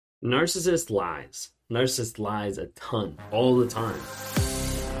Narcissist lies. Narcissist lies a ton, all the time.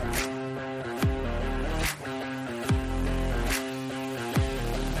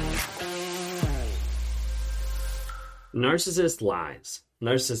 Narcissist lies.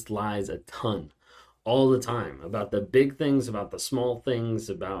 Narcissist lies a ton, all the time, about the big things, about the small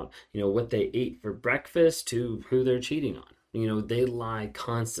things, about, what they ate for breakfast to who they're cheating on. They lie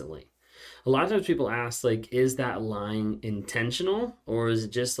constantly. A lot of times people ask, like, is that lying intentional, or is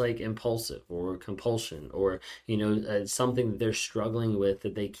it just like impulsive or compulsion, or, something that they're struggling with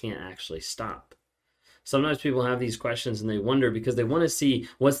that they can't actually stop? Sometimes people have these questions and they wonder because they want to see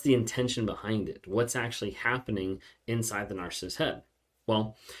what's the intention behind it, what's actually happening inside the narcissist's head.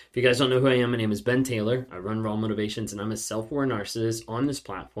 Well, if you guys don't know who I am, my name is Ben Taylor. I run Raw Motivations, and I'm a self-aware narcissist on this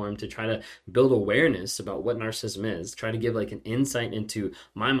platform to try to build awareness about what narcissism is, try to give like an insight into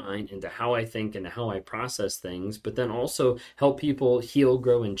my mind, into how I think and how I process things, but then also help people heal,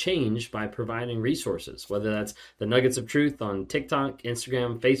 grow, and change by providing resources, whether that's the nuggets of truth on TikTok,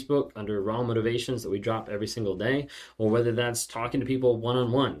 Instagram, Facebook under Raw Motivations that we drop every single day, or whether that's talking to people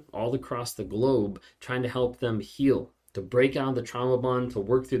one-on-one all across the globe, trying to help them heal, to break out of the trauma bond, to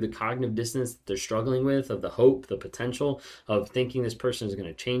work through the cognitive dissonance that they're struggling with, of the hope, the potential of thinking this person is going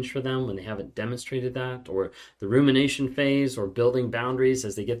to change for them when they haven't demonstrated that, or the rumination phase, or building boundaries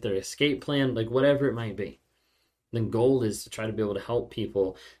as they get their escape plan, like whatever it might be. The goal is to try to be able to help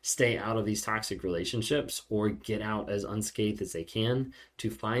people stay out of these toxic relationships or get out as unscathed as they can to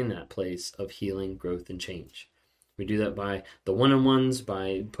find that place of healing, growth, and change. We do that by the one-on-ones,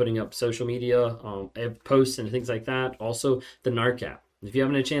 by putting up social media posts and things like that. Also, the NARC app. If you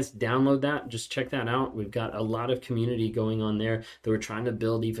haven't had a chance to download that, just check that out. We've got a lot of community going on there that we're trying to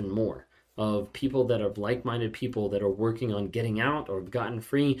build even more of people that are like-minded people that are working on getting out or have gotten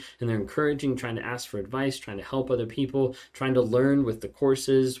free, and they're encouraging, trying to ask for advice, trying to help other people, trying to learn with the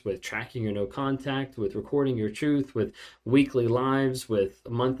courses, with tracking your no contact, with recording your truth, with weekly lives, with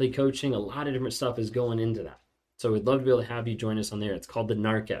monthly coaching. A lot of different stuff is going into that. So we'd love to be able to have you join us on there. It's called the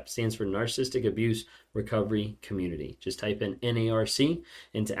NARC app. Stands for Narcissistic Abuse Recovery Community. Just type in NARC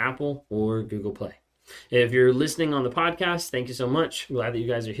into Apple or Google Play. If you're listening on the podcast, thank you so much. Glad that you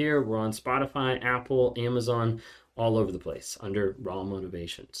guys are here. We're on Spotify, Apple, Amazon, all over the place under Raw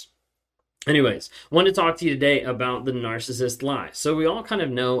Motivations. Anyways, I want to talk to you today about the narcissist lie. So we all kind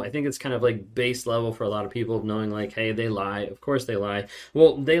of know, I think it's kind of like base level for a lot of people of knowing like, hey, they lie. Of course they lie.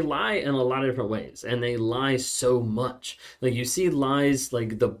 Well, they lie in a lot of different ways, and they lie so much. Like you see lies,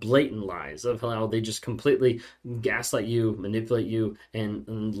 like the blatant lies of how they just completely gaslight you, manipulate you,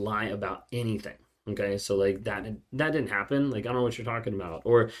 and lie about anything. Okay, so like that didn't happen. Like, I don't know what you're talking about.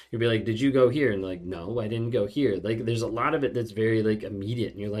 Or you'll be like, did you go here? And like, no, I didn't go here. Like, there's a lot of it that's very like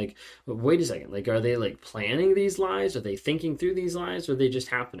immediate. And you're like, wait a second. Like, are they like planning these lies? Are they thinking through these lies? Or are they just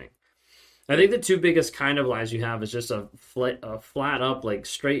happening? I think the two biggest kind of lies you have is just a flat up, like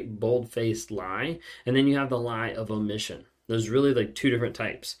straight, bold-faced lie. And then you have the lie of omission. There's really like two different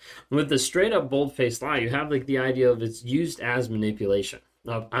types. With the straight up, bold-faced lie, you have like the idea of it's used as manipulation.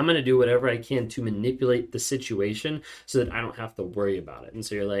 I'm going to do whatever I can to manipulate the situation so that I don't have to worry about it. And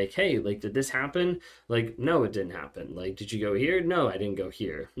so you're like, hey, like, did this happen? Like, no, it didn't happen. Like, did you go here? No, I didn't go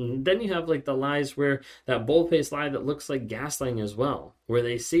here. And then you have like the lies where that bold-faced lie that looks like gaslighting as well, where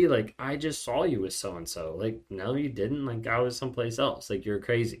they see like, I just saw you with so-and-so. Like, no, you didn't. Like, I was someplace else. Like, you're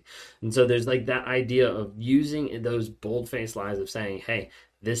crazy. And so there's like that idea of using those bold-faced lies of saying, hey,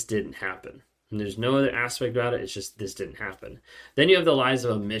 this didn't happen. And there's no other aspect about it. It's just this didn't happen. Then you have the lies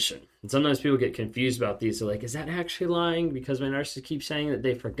of omission. And sometimes people get confused about these. They're like, is that actually lying? Because my narcissist keeps saying that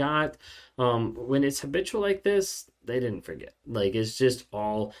they forgot. When it's habitual like this, they didn't forget. Like, it's just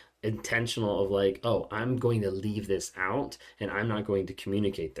all intentional of like, oh, I'm going to leave this out and I'm not going to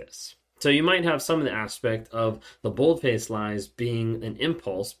communicate this. So you might have some of the aspect of the bold-faced lies being an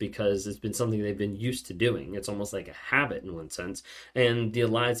impulse because it's been something they've been used to doing. It's almost like a habit in one sense. And the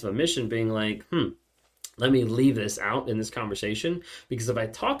lies of omission being like, let me leave this out in this conversation because if I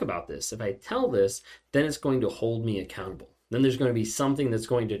talk about this, if I tell this, then it's going to hold me accountable. Then there's going to be something that's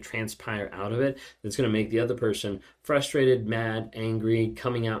going to transpire out of it that's going to make the other person frustrated, mad, angry,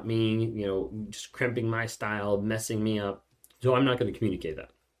 coming at me, just crimping my style, messing me up. So I'm not going to communicate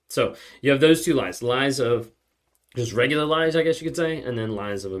that. So you have those two lies, lies of just regular lies, I guess you could say, and then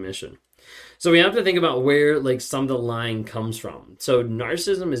lies of omission. So we have to think about where like some of the lying comes from. So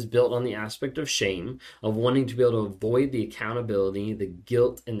narcissism is built on the aspect of shame, of wanting to be able to avoid the accountability, the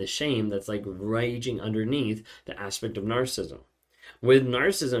guilt, and the shame that's like raging underneath the aspect of narcissism. With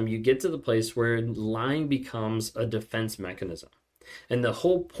narcissism, you get to the place where lying becomes a defense mechanism. And the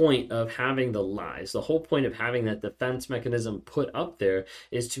whole point of having the lies, the whole point of having that defense mechanism put up there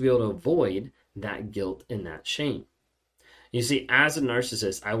is to be able to avoid that guilt and that shame. You see, as a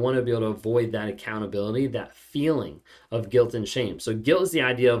narcissist, I want to be able to avoid that accountability, that feeling of guilt and shame. So guilt is the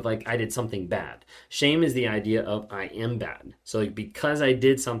idea of like, I did something bad. Shame is the idea of I am bad. So like, because I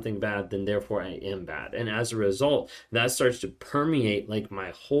did something bad, then therefore I am bad. And as a result, that starts to permeate like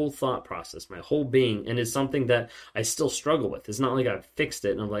my whole thought process, my whole being. And it's something that I still struggle with. It's not like I've fixed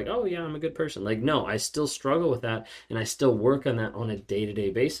it and I'm like, oh yeah, I'm a good person. Like, no, I still struggle with that. And I still work on that on a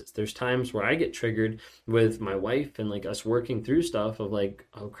day-to-day basis. There's times where I get triggered with my wife and like us working through stuff of like,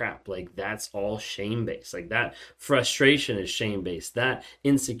 oh crap, like that's all shame based. Like that frustration is shame based. That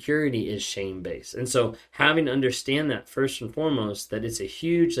insecurity is shame based. And so having to understand that first and foremost, that it's a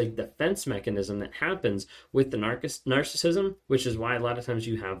huge like defense mechanism that happens with the narcissism, which is why a lot of times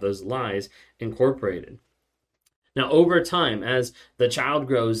you have those lies incorporated. Now, over time, as the child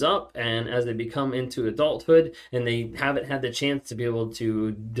grows up and as they become into adulthood and they haven't had the chance to be able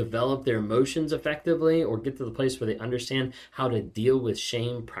to develop their emotions effectively or get to the place where they understand how to deal with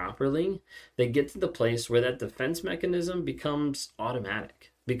shame properly, they get to the place where that defense mechanism becomes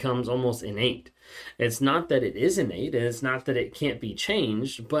automatic, becomes almost innate. It's not that it is innate and it's not that it can't be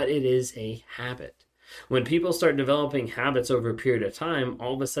changed, but it is a habit. When people start developing habits over a period of time,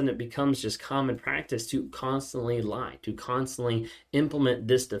 all of a sudden it becomes just common practice to constantly lie, to constantly implement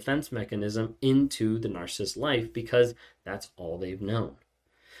this defense mechanism into the narcissist's life because that's all they've known.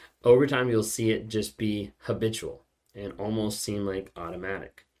 Over time, you'll see it just be habitual and almost seem like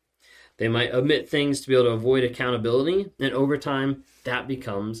automatic. They might omit things to be able to avoid accountability, and over time, that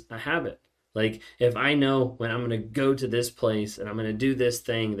becomes a habit. Like if I know when I'm going to go to this place and I'm going to do this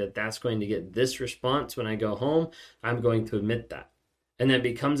thing, that's going to get this response when I go home, I'm going to admit that. And that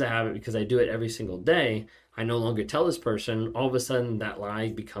becomes a habit because I do it every single day. I no longer tell this person. All of a sudden that lie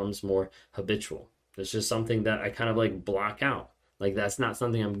becomes more habitual. It's just something that I kind of like block out. Like that's not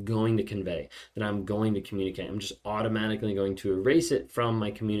something I'm going to convey, that I'm going to communicate. I'm just automatically going to erase it from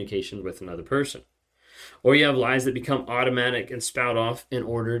my communication with another person. Or you have lies that become automatic and spout off in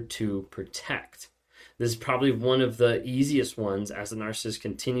order to protect. This is probably one of the easiest ones as the narcissist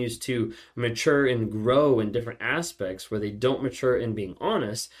continues to mature and grow in different aspects where they don't mature in being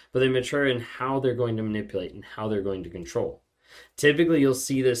honest, but they mature in how they're going to manipulate and how they're going to control. Typically, you'll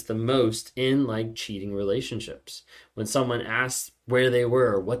see this the most in like cheating relationships. When someone asks where they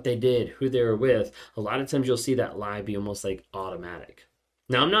were, what they did, who they were with, a lot of times you'll see that lie be almost like automatic.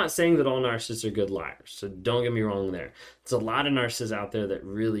 Now, I'm not saying that all narcissists are good liars, so don't get me wrong there. There's a lot of narcissists out there that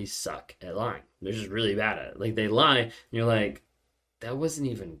really suck at lying. They're just really bad at it. Like, they lie, and you're like, that wasn't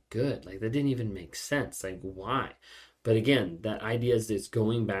even good. Like, that didn't even make sense. Like, why? But again, that idea is it's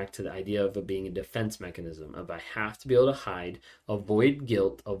going back to the idea of it being a defense mechanism of I have to be able to hide, avoid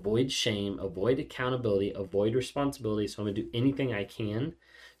guilt, avoid shame, avoid accountability, avoid responsibility. So I'm going to do anything I can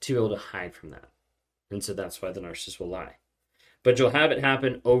to be able to hide from that. And so that's why the narcissist will lie. But you'll have it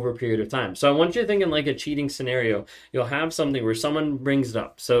happen over a period of time. So I want you to think in like a cheating scenario. You'll have something where someone brings it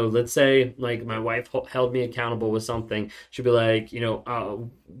up. So let's say like my wife held me accountable with something. She'd be like,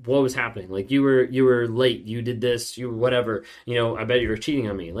 what was happening? Like you were late. You did this. You whatever. I bet you were cheating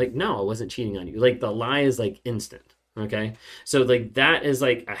on me. Like no, I wasn't cheating on you. Like the lie is like instant. Okay. So like that is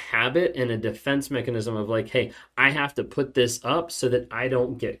like a habit and a defense mechanism of like, hey, I have to put this up so that I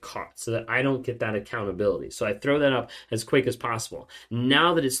don't get caught, so that I don't get that accountability. So I throw that up as quick as possible.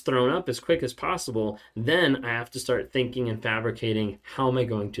 Now that it's thrown up as quick as possible, then I have to start thinking and fabricating, how am I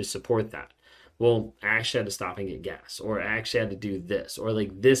going to support that? Well, I actually had to stop and get gas, or I actually had to do this, or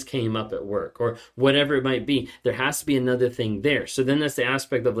like this came up at work, or whatever it might be. There has to be another thing there. So then that's the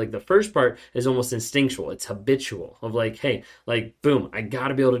aspect of like the first part is almost instinctual. It's habitual of like, hey, like, boom, I got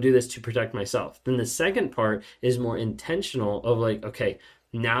to be able to do this to protect myself. Then the second part is more intentional of like, okay,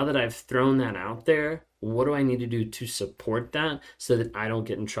 now that I've thrown that out there, what do I need to do to support that so that I don't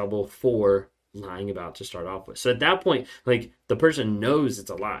get in trouble for lying about to start off with? So at that point, like the person knows it's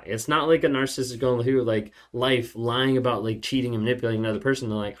a lie. It's not like a narcissist is going through like life lying about like cheating and manipulating another person.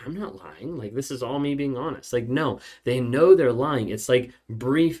 They're like, I'm not lying. Like this is all me being honest. Like no, they know they're lying. It's like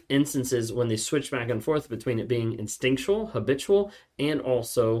brief instances when they switch back and forth between it being instinctual, habitual, and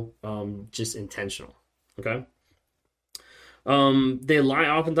also just intentional. Okay. They lie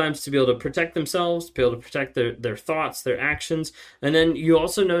oftentimes to be able to protect themselves, to be able to protect their thoughts, their actions. And then you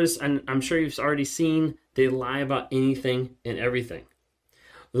also notice, and I'm sure you've already seen, they lie about anything and everything.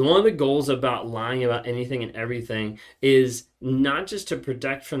 One of the goals about lying about anything and everything is not just to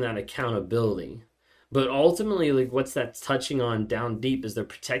protect from that accountability, but ultimately, like what's that touching on down deep is they're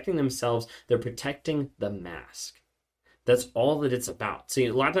protecting themselves, they're protecting the mask. That's all that it's about. See,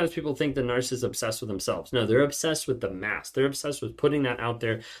 a lot of times people think the narcissist is obsessed with themselves. No, they're obsessed with the mask. They're obsessed with putting that out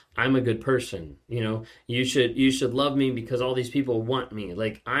there. I'm a good person. You should love me because all these people want me.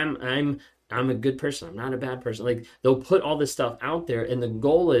 Like I'm a good person. I'm not a bad person. Like they'll put all this stuff out there, and the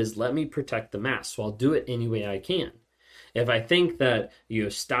goal is let me protect the mask. So I'll do it any way I can. If I think that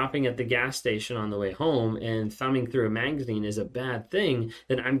stopping at the gas station on the way home and thumbing through a magazine is a bad thing,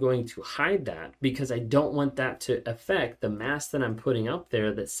 then I'm going to hide that because I don't want that to affect the mask that I'm putting up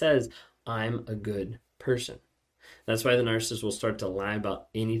there that says I'm a good person. That's why the narcissist will start to lie about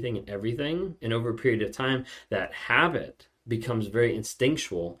anything and everything. And over a period of time, that habit becomes very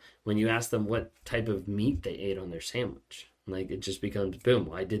instinctual when you ask them what type of meat they ate on their sandwich. Like it just becomes, boom,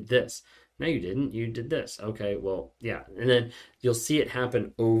 well, I did this. No, you didn't. You did this. Okay, well, yeah. And then you'll see it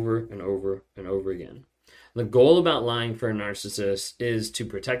happen over and over and over again. The goal about lying for a narcissist is to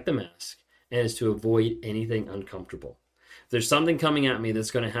protect the mask and is to avoid anything uncomfortable. If there's something coming at me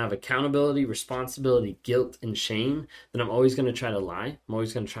that's going to have accountability, responsibility, guilt, and shame, then I'm always going to try to lie. I'm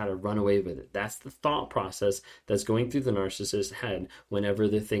always going to try to run away with it. That's the thought process that's going through the narcissist's head whenever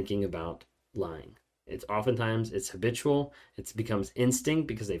they're thinking about lying. It's habitual. It becomes instinct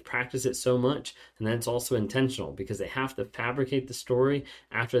because they've practiced it so much. And then it's also intentional because they have to fabricate the story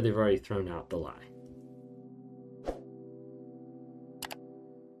after they've already thrown out the lie.